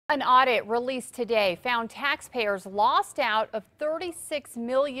An audit released today found taxpayers lost out of $36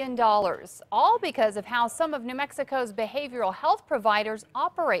 million, all because of how some of New Mexico's behavioral health providers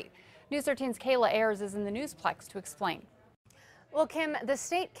operate. News 13's Kayla Ayers is in the Newsplex to explain. Well, Kim, the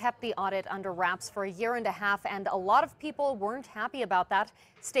state kept the audit under wraps for a year and a half, and a lot of people weren't happy about that.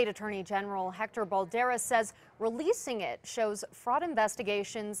 State Attorney General Hector Balderas says releasing it shows fraud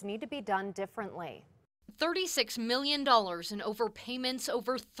investigations need to be done differently. $36 million in overpayments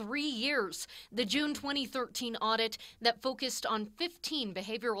over 3 years. The June 2013 audit that focused on 15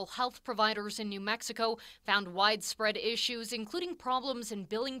 behavioral health providers in New Mexico found widespread issues, including problems in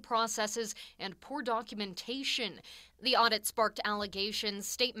billing processes and poor documentation. The audit sparked allegations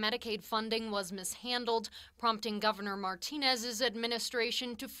state Medicaid funding was mishandled, prompting Governor Martinez's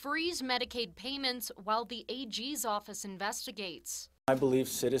administration to freeze Medicaid payments while the AG's office investigates. I believe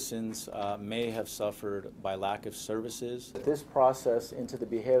citizens may have suffered by lack of services. This process into the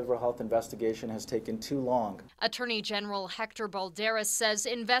behavioral health investigation has taken too long. Attorney General Hector Balderas says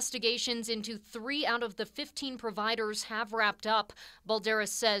investigations into 3 out of the 15 providers have wrapped up. Balderas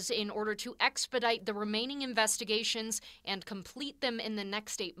says in order to expedite the remaining investigations and complete them in the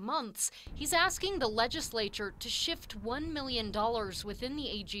next 8 months, he's asking the legislature to shift $1 million within the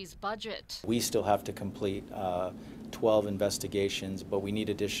AG's budget. We still have to complete 12 investigations, but we need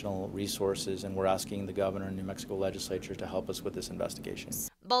additional resources, and we're asking the governor and New Mexico legislature to help us with this investigation.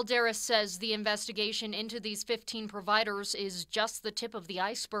 Balderas says the investigation into these 15 providers is just the tip of the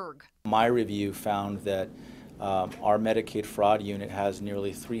iceberg. My review found that our Medicaid fraud unit has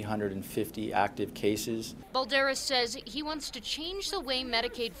nearly 350 active cases. Balderas says he wants to change the way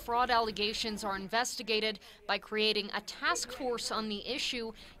Medicaid fraud allegations are investigated by creating a task force on the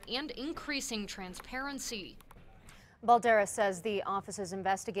issue and increasing transparency. Balderas says the office's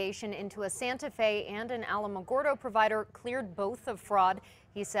investigation into a Santa Fe and an Alamogordo provider cleared both of fraud.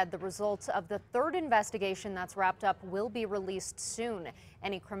 He said the results of the 3rd investigation that's wrapped up will be released soon.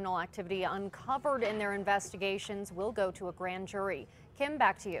 Any criminal activity uncovered in their investigations will go to a grand jury. Kim,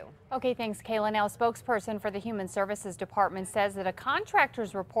 back to you. Okay, thanks, Kayla. Now, a spokesperson for the Human Services Department says that a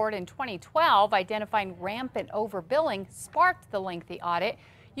contractor's report in 2012 identifying rampant overbilling sparked the lengthy audit.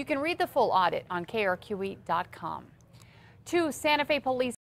 You can read the full audit on KRQE.com. 2 Santa Fe police